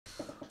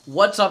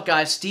What's up,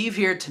 guys? Steve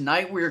here.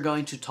 Tonight we are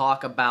going to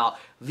talk about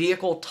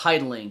vehicle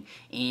titling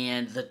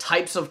and the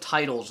types of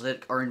titles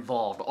that are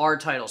involved. R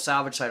titles,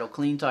 salvage title,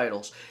 clean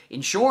titles,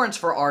 insurance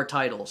for R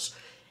titles,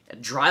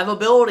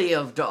 drivability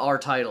of R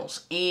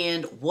titles,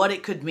 and what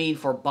it could mean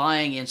for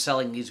buying and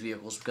selling these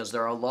vehicles, because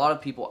there are a lot of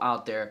people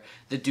out there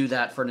that do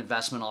that for an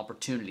investment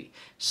opportunity.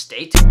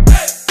 Stay tuned.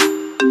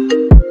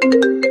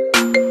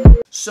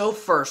 So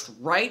first,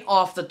 right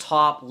off the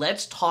top,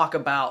 let's talk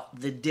about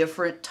the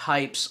different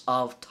types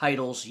of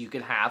titles you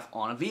can have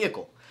on a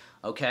vehicle,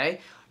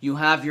 okay? You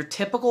have your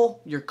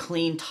typical, your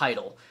clean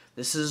title.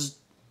 This is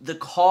the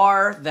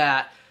car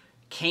that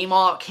came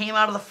out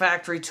of the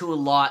factory to a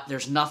lot.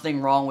 There's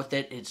nothing wrong with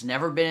it. It's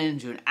never been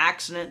into an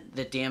accident.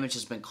 The damage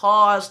has been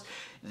caused.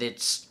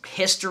 Its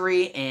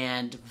history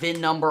and VIN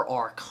number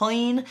are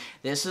clean.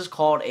 This is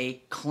called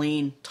a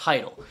clean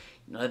title.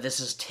 This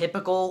is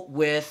typical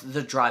with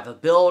the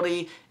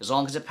drivability, as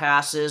long as it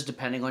passes,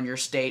 depending on your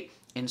state,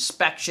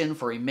 inspection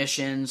for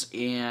emissions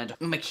and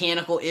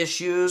mechanical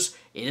issues,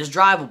 it is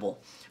drivable,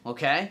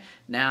 okay?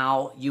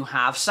 Now, you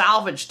have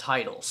salvage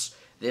titles.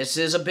 This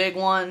is a big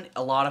one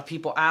a lot of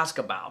people ask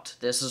about.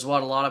 This is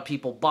what a lot of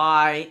people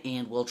buy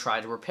and will try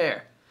to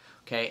repair.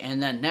 Okay,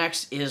 and then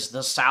next is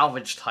the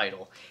salvage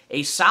title.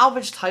 A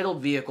salvage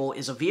titled vehicle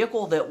is a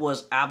vehicle that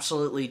was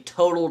absolutely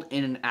totaled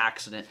in an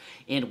accident.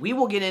 And we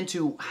will get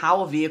into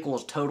how a vehicle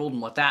is totaled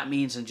and what that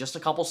means in just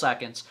a couple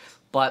seconds.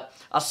 But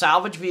a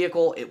salvage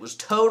vehicle, it was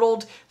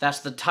totaled.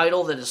 That's the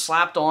title that is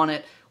slapped on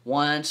it.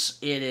 Once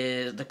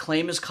the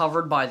claim is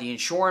covered by the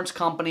insurance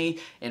company,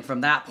 and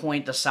from that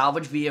point, the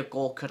salvage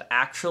vehicle could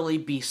actually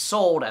be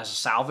sold as a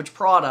salvage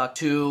product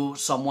to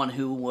someone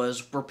who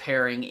was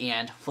repairing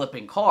and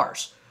flipping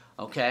cars.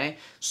 Okay,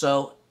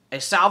 so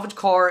a salvage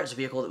car is a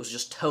vehicle that was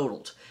just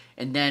totaled.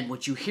 And then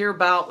what you hear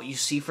about, what you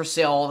see for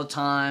sale all the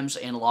times,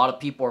 and a lot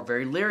of people are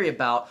very leery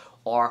about,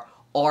 are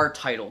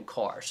R-titled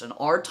cars. An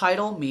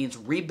R-title means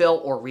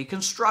rebuilt or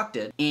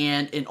reconstructed.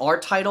 And an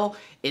R-title,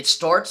 it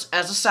starts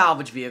as a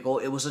salvage vehicle.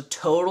 It was a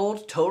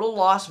total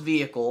loss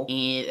vehicle,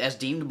 and as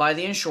deemed by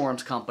the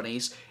insurance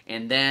companies.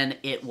 And then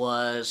it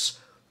was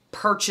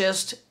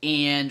purchased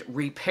and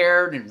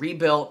repaired and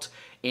rebuilt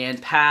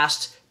and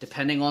passed,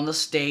 depending on the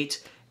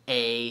state,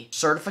 a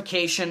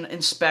certification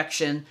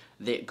inspection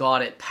that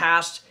got it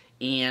passed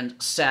and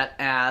set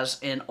as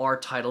an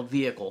R-titled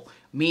vehicle,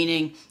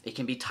 meaning it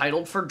can be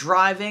titled for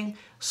driving.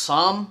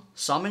 Some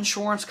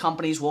insurance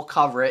companies will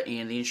cover it,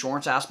 and the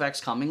insurance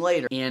aspect's coming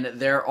later. And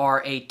there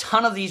are a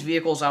ton of these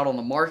vehicles out on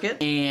the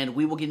market, and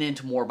we will get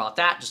into more about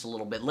that just a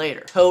little bit later.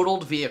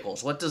 Totaled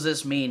vehicles. What does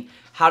this mean?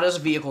 How does a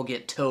vehicle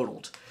get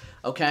totaled?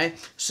 Okay,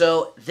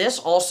 so this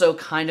also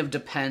kind of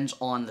depends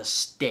on the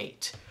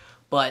state.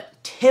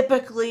 But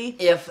typically,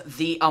 if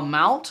the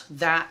amount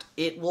that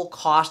it will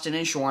cost an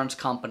insurance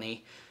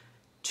company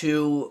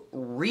to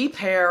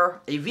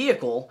repair a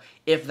vehicle,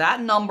 if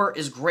that number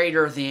is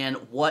greater than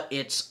what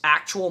its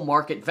actual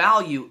market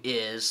value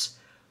is,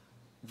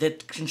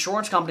 the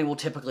insurance company will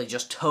typically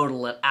just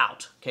total it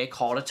out, okay?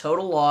 Call it a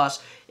total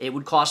loss. It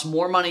would cost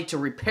more money to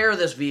repair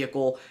this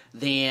vehicle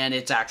than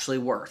it's actually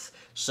worth.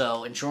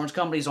 So insurance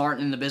companies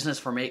aren't in the business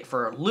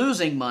for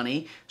losing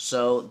money,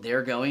 so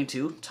they're going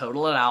to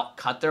total it out,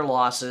 cut their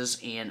losses,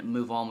 and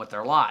move on with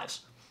their lives,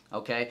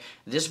 okay?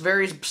 This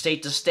varies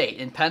state to state.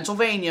 In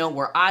Pennsylvania,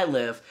 where I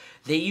live,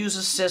 they use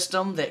a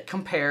system that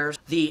compares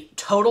the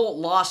total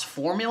loss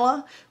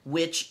formula,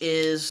 which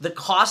is the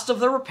cost of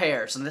the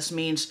repairs, and this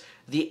means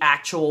the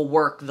actual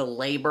work, the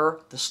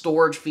labor, the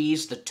storage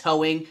fees, the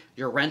towing,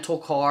 your rental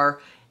car,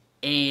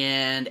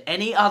 and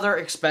any other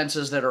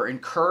expenses that are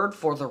incurred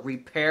for the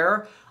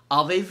repair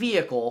of a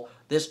vehicle.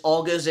 This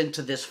all goes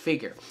into this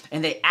figure.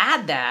 And they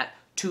add that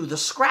to the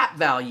scrap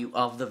value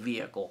of the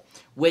vehicle,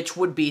 which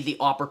would be the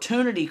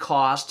opportunity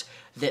cost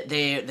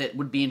that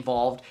would be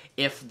involved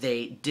if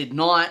they did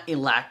not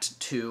elect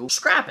to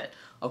scrap it.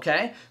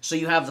 Okay, so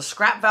you have the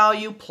scrap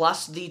value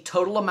plus the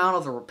total amount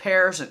of the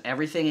repairs and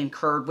everything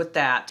incurred with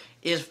that.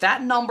 If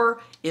that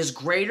number is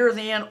greater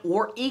than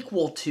or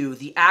equal to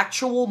the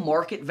actual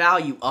market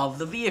value of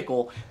the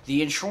vehicle,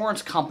 the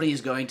insurance company is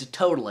going to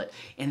total it.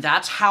 And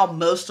that's how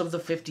most of the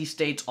 50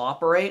 states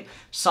operate.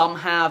 Some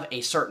have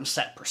a certain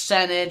set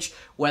percentage,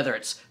 whether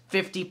it's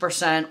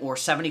 50% or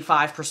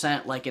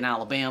 75% like in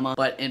Alabama.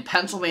 But in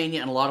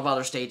Pennsylvania and a lot of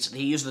other states, they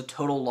use the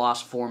total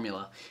loss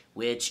formula,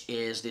 which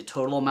is the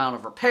total amount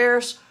of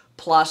repairs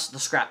plus the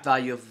scrap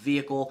value of the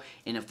vehicle.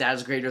 And if that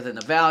is greater than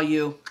the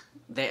value,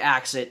 they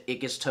axe it, it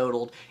gets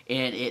totaled,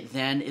 and it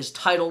then is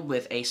titled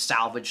with a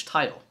salvage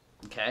title.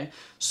 Okay,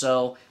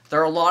 so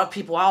there are a lot of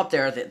people out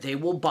there that they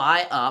will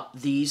buy up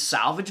these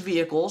salvage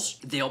vehicles.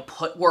 They'll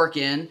put work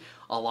in.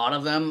 A lot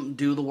of them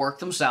do the work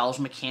themselves,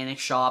 mechanic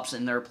shops,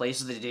 and there are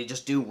places that they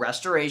just do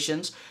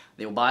restorations.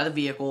 They will buy the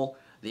vehicle,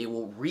 they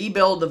will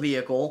rebuild the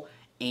vehicle,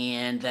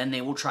 and then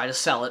they will try to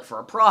sell it for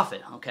a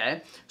profit,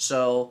 okay?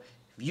 So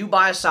if you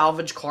buy a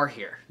salvage car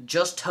here,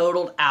 just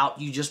totaled out,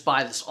 you just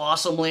buy this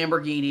awesome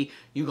Lamborghini,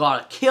 you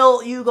got a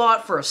kill you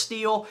got for a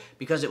steal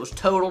because it was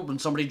totaled when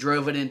somebody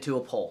drove it into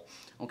a pole.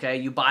 Okay,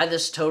 you buy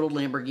this totaled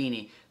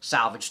Lamborghini.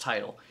 Salvage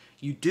Title.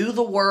 You do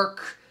the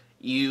work,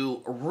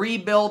 you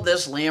rebuild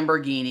this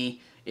Lamborghini,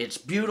 it's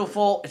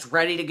beautiful, it's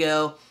ready to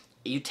go,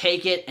 you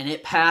take it and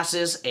it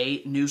passes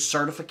a new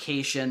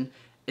certification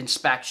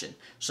inspection.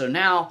 So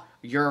now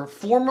your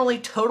formerly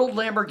totaled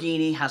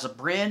Lamborghini has a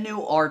brand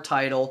new R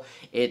title,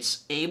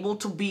 it's able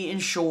to be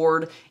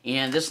insured,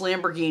 and this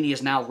Lamborghini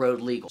is now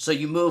road legal. So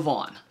you move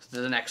on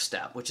to the next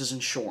step, which is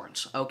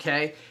insurance,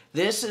 okay?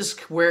 This is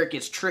where it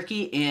gets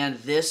tricky, and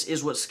this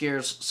is what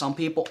scares some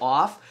people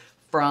off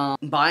from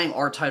buying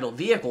R title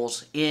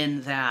vehicles,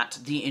 in that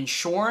the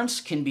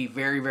insurance can be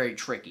very, very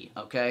tricky,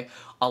 okay?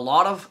 A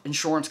lot of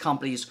insurance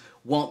companies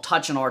won't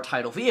touch an R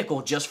title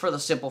vehicle just for the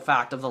simple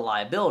fact of the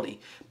liability,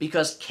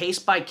 because case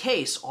by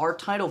case, R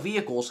title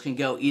vehicles can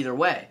go either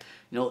way.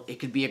 You know, it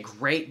could be a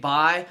great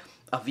buy,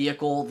 a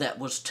vehicle that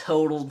was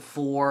totaled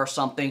for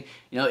something,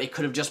 you know, it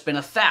could have just been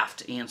a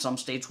theft, and some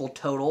states will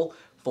total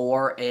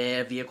for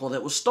a vehicle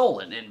that was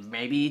stolen, and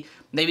maybe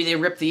they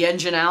ripped the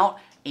engine out,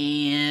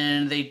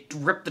 and they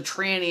ripped the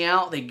tranny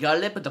out, they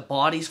gutted it, but the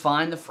body's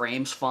fine, the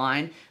frame's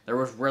fine, there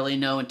was really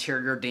no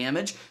interior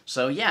damage.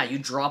 So yeah, you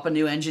drop a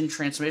new engine,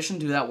 transmission,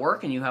 do that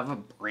work, and you have a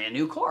brand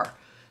new car.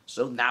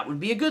 So that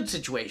would be a good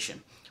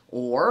situation.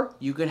 Or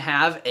you could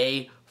have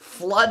a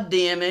flood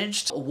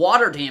damaged,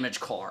 water damaged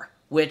car,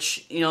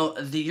 which, you know,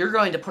 you're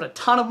going to put a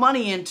ton of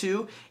money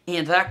into,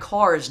 and that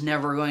car is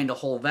never going to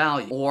hold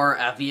value. Or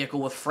a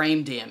vehicle with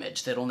frame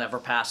damage that'll never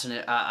pass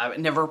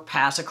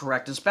a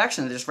correct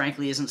inspection. That just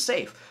frankly isn't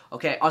safe.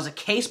 Okay, on a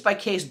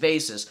case-by-case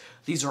basis,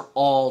 these are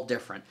all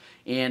different.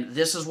 And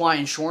this is why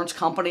insurance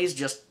companies,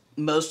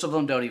 most of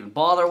them don't even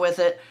bother with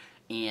it.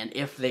 And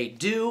if they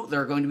do,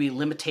 there are going to be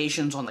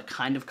limitations on the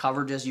kind of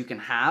coverages you can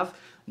have.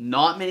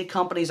 Not many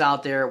companies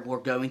out there were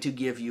going to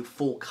give you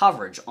full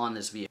coverage on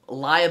this vehicle.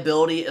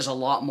 Liability is a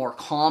lot more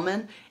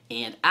common,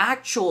 and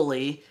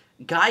actually,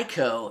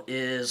 Geico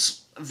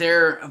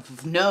they're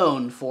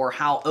known for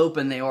how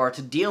open they are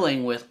to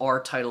dealing with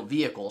R-title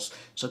vehicles.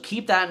 So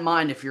keep that in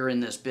mind if you're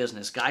in this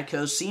business.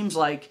 Geico seems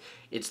like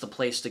it's the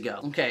place to go.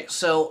 Okay,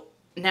 so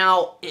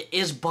now,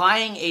 is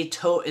buying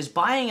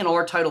an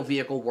R-title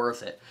vehicle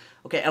worth it?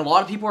 Okay, a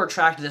lot of people are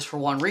attracted to this for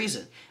one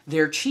reason.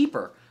 They're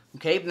cheaper.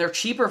 Okay, they're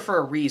cheaper for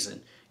a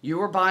reason. You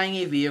were buying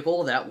a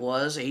vehicle that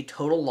was a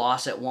total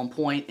loss at one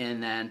point,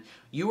 and then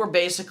you were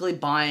basically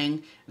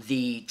buying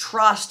the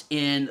trust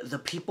in the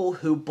people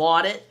who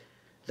bought it,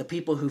 the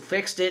people who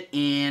fixed it,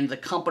 and the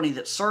company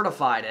that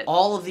certified it.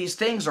 All of these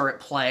things are at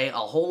play, a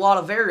whole lot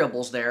of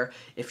variables there.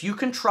 If you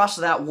can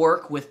trust that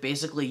work with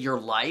basically your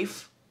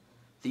life,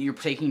 that you're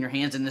taking your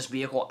hands in this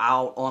vehicle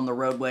out on the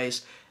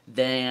roadways,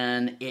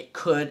 then it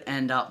could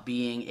end up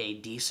being a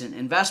decent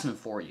investment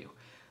for you.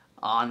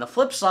 On the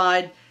flip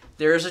side,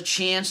 there's a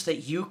chance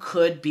that you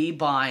could be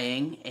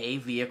buying a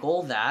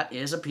vehicle that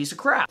is a piece of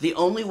crap. The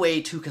only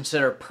way to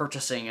consider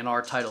purchasing an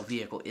R-title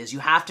vehicle is you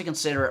have to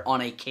consider it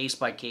on a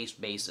case-by-case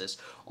basis,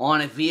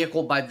 on a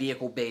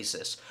vehicle-by-vehicle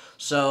basis.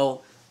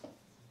 So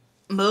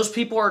most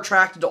people are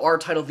attracted to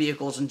R-title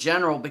vehicles in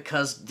general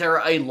because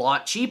they're a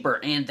lot cheaper,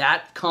 and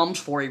that comes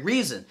for a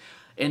reason.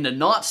 In the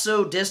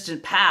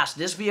not-so-distant past,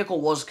 this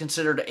vehicle was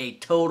considered a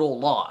total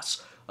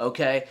loss.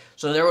 Okay,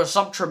 so there was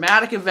some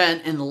traumatic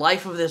event in the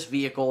life of this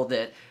vehicle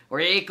where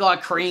it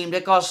got creamed,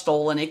 it got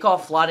stolen, it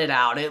got flooded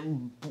out, it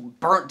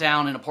burnt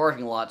down in a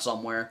parking lot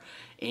somewhere,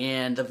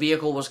 and the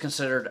vehicle was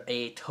considered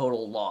a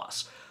total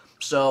loss.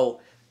 So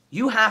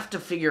you have to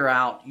figure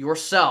out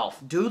yourself,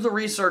 do the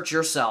research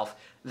yourself,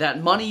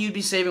 that money you'd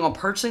be saving on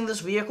purchasing this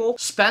vehicle,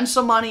 spend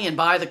some money and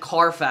buy the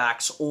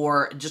Carfax,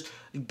 or just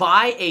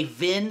buy a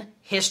VIN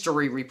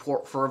history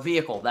report for a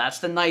vehicle. That's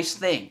the nice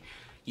thing.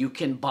 You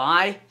can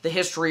buy the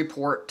history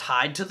report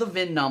tied to the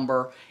VIN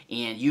number,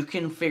 and you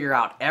can figure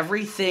out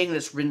everything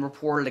that's been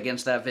reported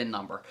against that VIN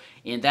number.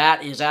 And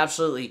that is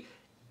absolutely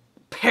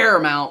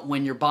paramount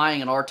when you're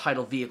buying an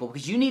R-title vehicle,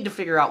 because you need to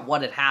figure out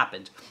what had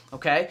happened,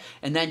 okay?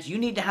 And then you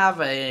need to have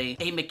a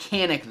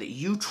mechanic that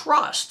you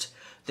trust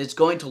that's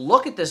going to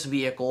look at this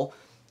vehicle,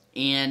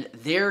 and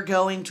they're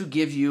going to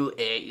give you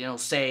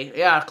say,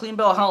 yeah, clean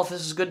bill of health,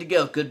 this is good to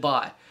go,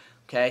 goodbye,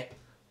 okay?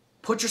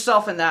 Put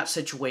yourself in that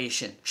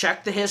situation.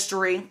 Check the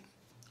history.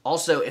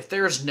 Also, if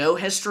there's no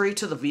history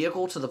to the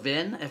vehicle, to the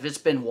VIN, if it's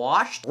been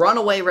washed, run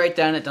away right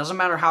then. It doesn't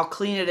matter how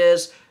clean it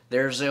is.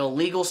 There's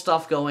illegal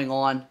stuff going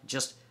on.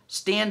 Just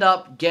stand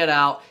up, get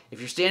out. If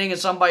you're standing in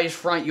somebody's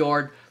front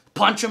yard,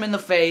 punch them in the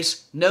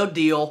face. No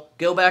deal.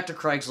 Go back to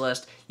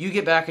Craigslist. You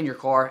get back in your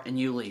car and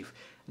you leave.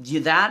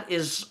 That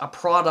is a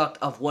product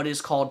of what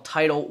is called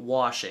title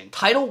washing.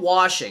 Title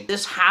washing,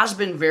 this has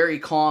been very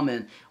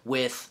common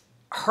with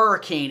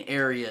hurricane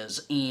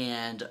areas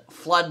and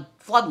flood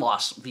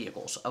loss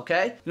vehicles,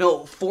 okay? You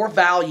know, for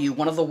value,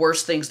 one of the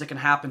worst things that can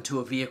happen to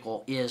a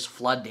vehicle is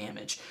flood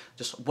damage.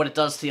 Just what it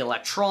does to the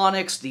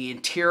electronics, the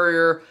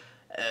interior,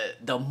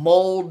 the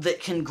mold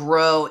that can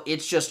grow.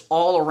 It's just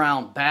all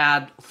around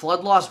bad.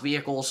 Flood loss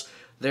vehicles,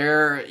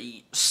 they're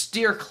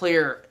steer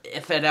clear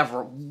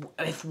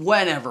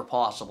whenever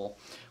possible,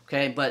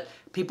 okay? But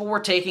people were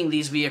taking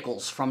these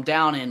vehicles from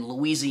down in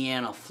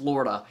Louisiana,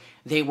 Florida,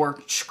 they were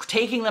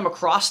taking them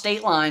across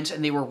state lines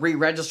and they were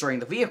re-registering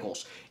the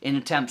vehicles in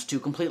attempts to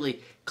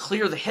completely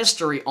clear the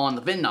history on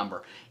the VIN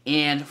number.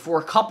 And for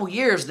a couple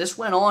years, this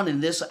went on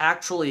and this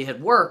actually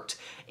had worked.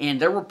 And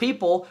there were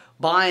people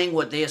buying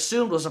what they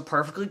assumed was a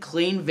perfectly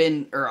clean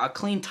VIN or a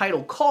clean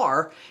title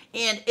car,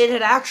 and it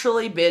had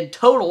actually been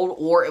totaled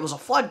or it was a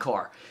flood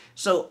car.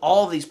 So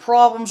all of these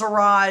problems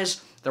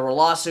arise. There were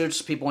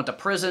lawsuits, people went to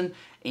prison,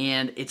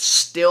 and it's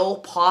still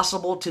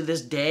possible to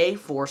this day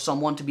for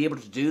someone to be able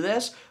to do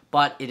this,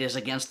 but it is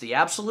against the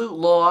absolute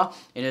law,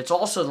 and it's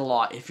also the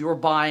law if you're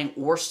buying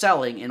or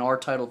selling an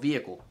R-Title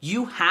vehicle.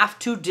 You have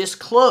to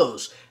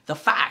disclose the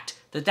fact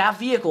that that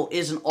vehicle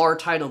is an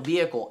R-Title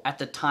vehicle at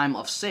the time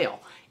of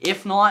sale.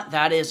 If not,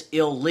 that is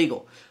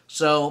illegal.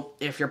 So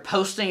if you're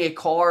posting a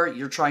car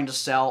you're trying to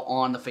sell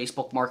on the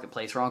Facebook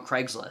Marketplace or on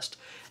Craigslist,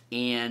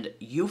 and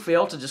you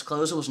fail to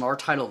disclose it was an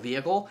R-Title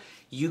vehicle,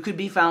 you could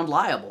be found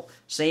liable.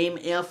 Same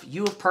if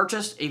you have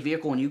purchased a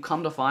vehicle and you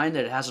come to find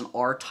that it has an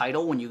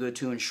R-Title when you go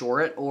to insure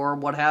it or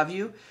what have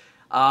you.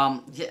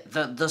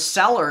 The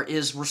seller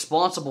is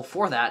responsible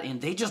for that, and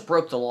they just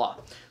broke the law.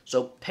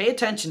 So pay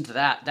attention to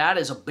that. That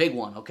is a big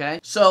one, okay?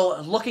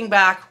 So looking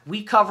back,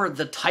 we covered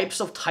the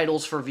types of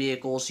titles for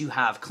vehicles. You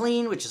have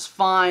clean, which is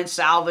fine,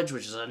 salvage,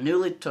 which is a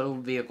newly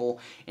totaled vehicle,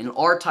 and an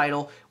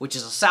R-Title, which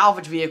is a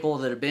salvage vehicle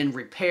that had been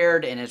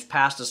repaired and has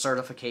passed a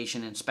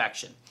certification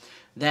inspection.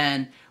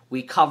 Then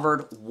we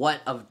covered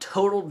what a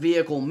totaled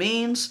vehicle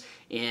means,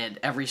 and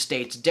every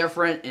state's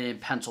different, and in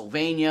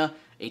Pennsylvania,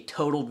 a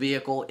totaled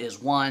vehicle is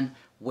one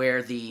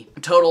where the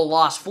total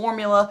loss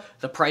formula,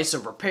 the price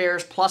of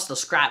repairs, plus the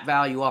scrap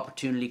value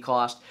opportunity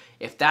cost,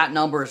 if that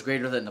number is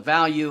greater than the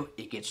value,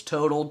 it gets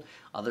totaled.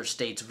 Other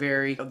states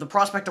vary. The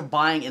prospect of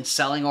buying and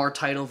selling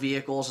R-Title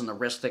vehicles and the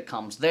risk that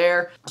comes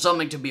there,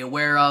 something to be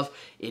aware of.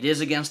 It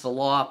is against the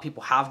law.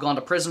 People have gone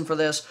to prison for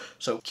this,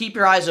 so keep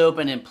your eyes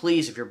open, and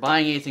please, if you're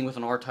buying anything with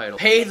an R-Title,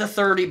 pay the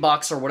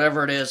 $30 or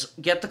whatever it is,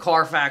 get the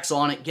Carfax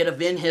on it, get a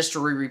VIN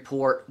history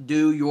report,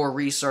 do your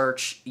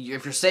research.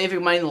 If you're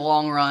saving money in the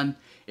long run,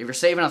 if you're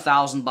saving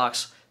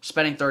 $1,000,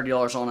 spending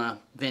 $30 on a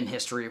VIN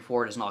history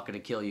report is not going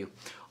to kill you.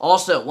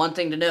 Also, one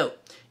thing to note,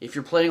 if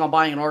you're planning on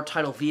buying an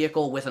R-Title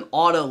vehicle with an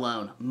auto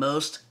loan,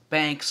 most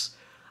banks,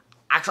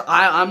 actually,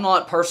 I'm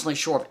not personally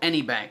sure of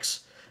any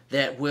banks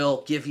that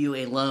will give you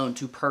a loan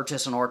to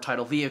purchase an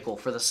R-Title vehicle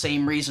for the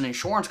same reason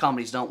insurance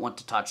companies don't want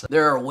to touch them.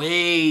 There are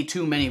way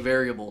too many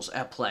variables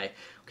at play.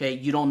 Okay,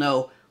 you don't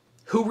know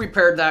who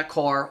repaired that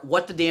car,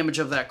 what the damage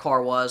of that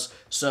car was,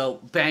 so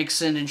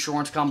banks and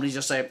insurance companies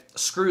just say,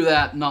 screw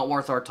that, not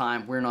worth our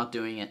time, we're not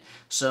doing it.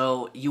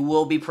 So you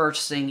will be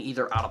purchasing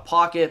either out of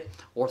pocket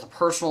or with a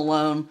personal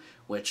loan,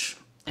 which,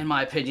 in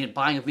my opinion,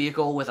 buying a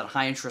vehicle with a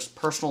high-interest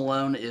personal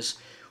loan is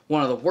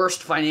one of the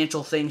worst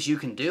financial things you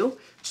can do,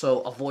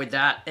 so avoid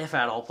that if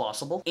at all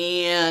possible.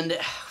 And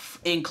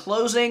in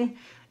closing,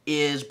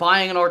 is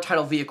buying an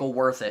R-Title vehicle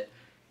worth it?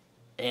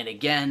 And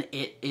again,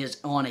 it is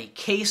on a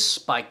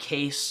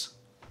case-by-case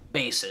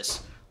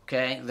basis,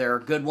 okay? There are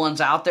good ones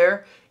out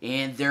there,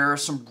 and there are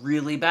some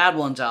really bad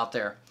ones out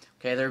there,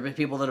 okay? There have been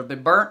people that have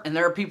been burnt, and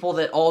there are people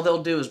that all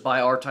they'll do is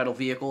buy R-Title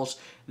vehicles.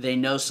 They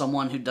know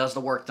someone who does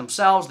the work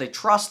themselves, they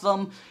trust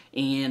them,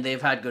 and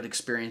they've had good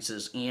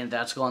experiences, and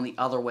that's gone the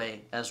other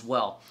way as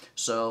well.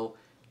 So,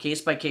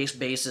 case-by-case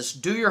basis,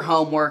 do your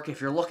homework. If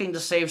you're looking to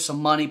save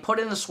some money, put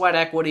in the sweat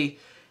equity,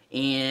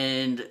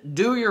 and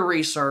do your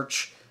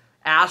research.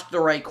 Ask the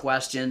right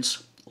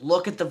questions.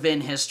 Look at the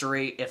VIN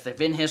history. If the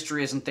VIN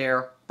history isn't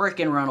there,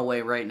 freaking run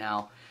away right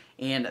now.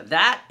 And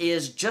that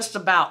is just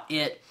about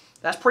it.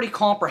 That's pretty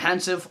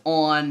comprehensive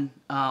on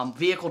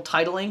vehicle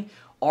titling,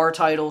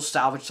 R-Titles,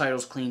 salvage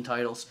titles, clean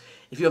titles.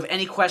 If you have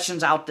any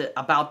questions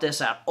about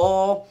this at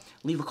all,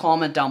 leave a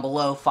comment down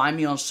below. Find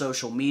me on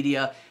social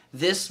media.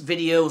 This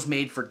video was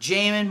made for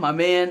Jamin, my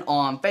man,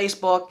 on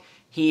Facebook.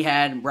 He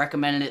had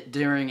recommended it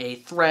during a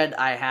thread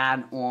I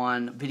had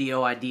on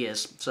video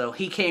ideas. So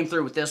he came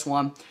through with this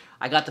one.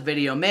 I got the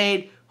video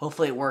made.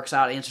 Hopefully it works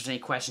out, answers any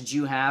questions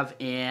you have.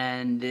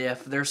 And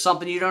if there's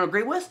something you don't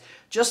agree with,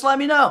 just let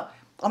me know.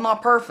 I'm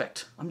not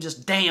perfect. I'm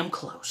just damn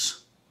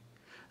close.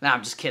 Nah,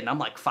 I'm just kidding. I'm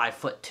like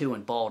 5'2"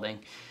 and balding.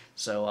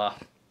 So,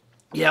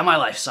 yeah, my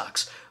life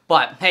sucks.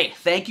 But, hey,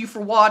 thank you for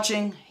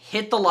watching.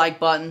 Hit the like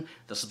button,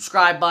 the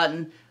subscribe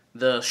button,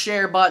 the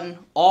share button,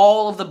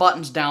 all of the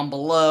buttons down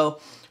below.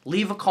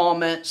 Leave a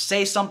comment,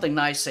 say something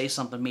nice, say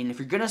something mean. If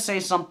you're going to say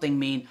something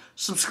mean,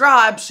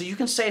 subscribe so you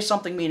can say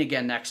something mean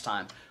again next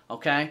time,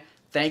 okay?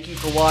 Thank you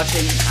for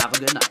watching, and have a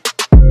good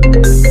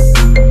night.